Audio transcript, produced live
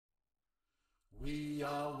We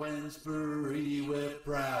are Wednesbury, we're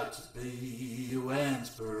proud to be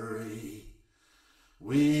Wednesbury.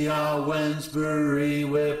 We are Wednesbury,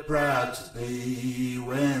 we're proud to be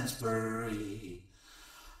Wednesbury.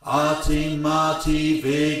 Arty, Marty,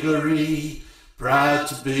 Vigoury, proud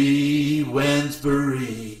to be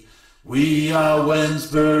Wednesbury. We are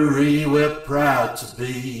Wednesbury, we're proud to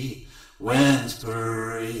be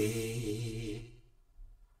Wednesbury.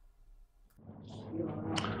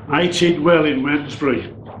 Aytin Well in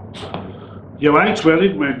Wednesbury. You ate well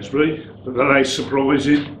in Wednesbury, but that ain't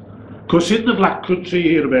surprising, because in the Black Country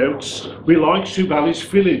hereabouts, we like Sue Bally's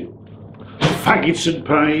filling. Faggots and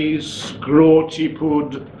peas, grauty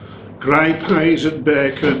pud, grey peas and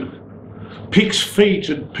bacon, pig's feet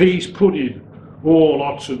and peas pudding, all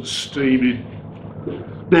hot and steaming.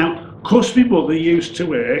 Now, 'cause my mother used to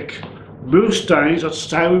work, most days I'd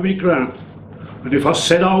stay with my gran, and if I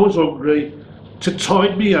said I was hungry, to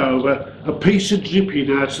tide me over a piece of dripping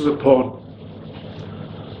out of the pond.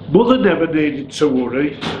 Mother never needed to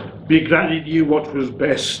worry, my granny knew what was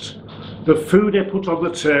best. The food they put on the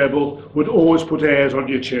table would always put hairs on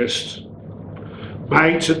your chest.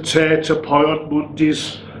 Mate and tear to pie on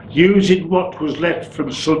Mondays, using what was left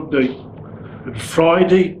from Sunday, and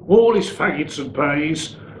Friday all his faggots and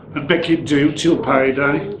peas, and making do till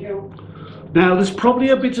payday. Now there's probably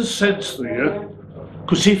a bit of sense there,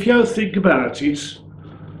 because if you think about it,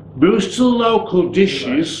 most of the local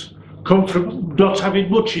dishes come from not having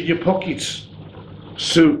much in your pockets.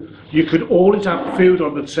 So you could always have food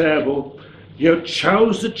on the table. You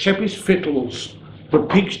chose the cheapest fiddles, the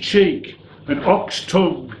pig's cheek and ox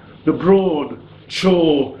tongue, the brawn,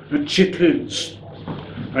 chaw and chitlins.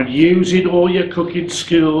 And using all your cooking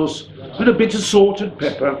skills and a bit of salt and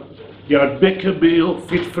pepper, you'd make a meal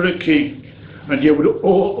fit for a king, and you would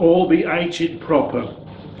all be eating proper.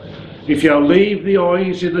 If you leave the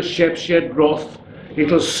eyes in the chef's shed broth,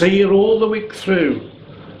 it'll see you all the week through.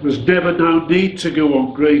 There's never no need to go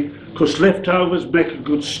hungry, 'cause leftovers make a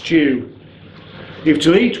good stew. If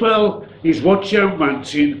to eat well is what you're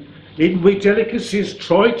wanting, in we delicacies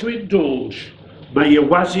try to indulge. May your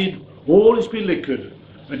wazzing always be liquored,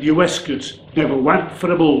 and your waistcoat never want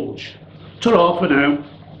for a bulge. Ta-ra for now.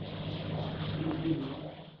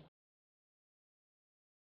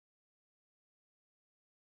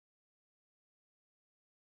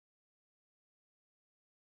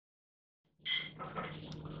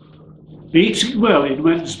 Eating well in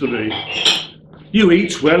Wednesbury. You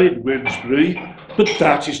eat well in Wednesbury, but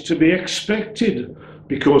that is to be expected,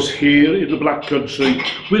 because here in the Black Country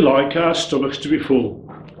we like our stomachs to be full.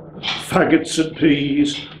 Faggots and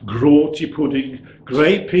peas, grauty pudding,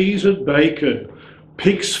 grey peas and bacon,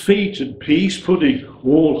 pig's feet and peas pudding,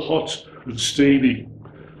 all hot and steaming.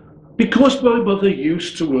 Because my mother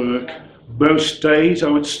used to work, most days I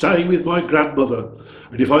would stay with my grandmother,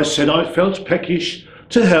 and if I said I felt peckish,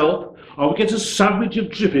 to help, I would get a sandwich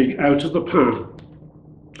of dripping out of the pan.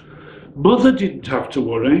 Mother didn't have to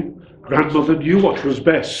worry. Grandmother knew what was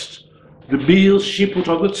best. The meals she put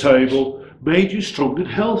on the table made you strong and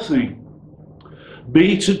healthy.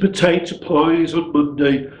 Meat and potato pies on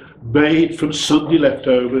Monday, made from Sunday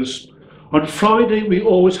leftovers. On Friday we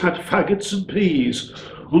always had faggots and peas,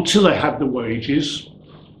 until they had the wages.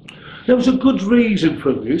 There was a good reason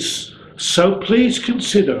for this, so please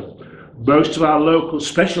consider most of our local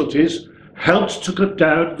specialties helped to cut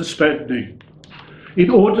down the spending.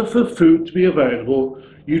 In order for food to be available,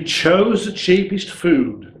 you chose the cheapest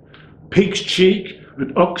food, pig's cheek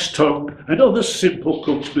and ox tongue and other simple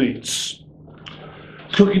cooked meats.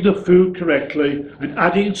 Cooking the food correctly and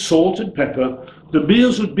adding salt and pepper, the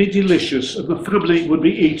meals would be delicious and the family would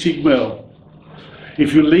be eating well.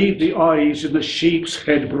 If you leave the eyes in the sheep's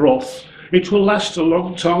head broth, it will last a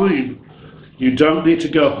long time. You don't need to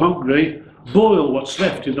go hungry, boil what's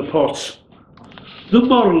left in the pot. The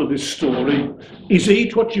moral of this story is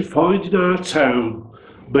eat what you find in our town.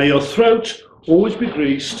 May your throat always be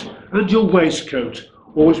greased and your waistcoat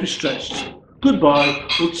always be stretched. Goodbye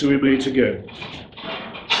until we meet again.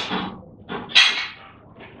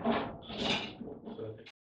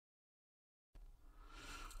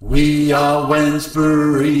 We are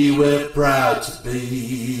Wednesbury, we're proud to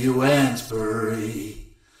be Wednesbury.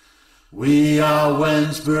 We are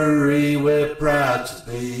Wednesbury, we're proud to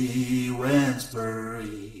be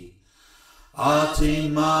Wednesbury. Arty,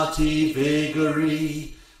 Marty,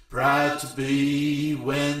 Vigoury, proud to be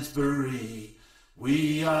Wednesbury.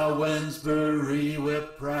 We are Wednesbury, we're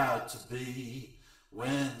proud to be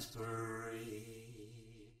Wednesbury.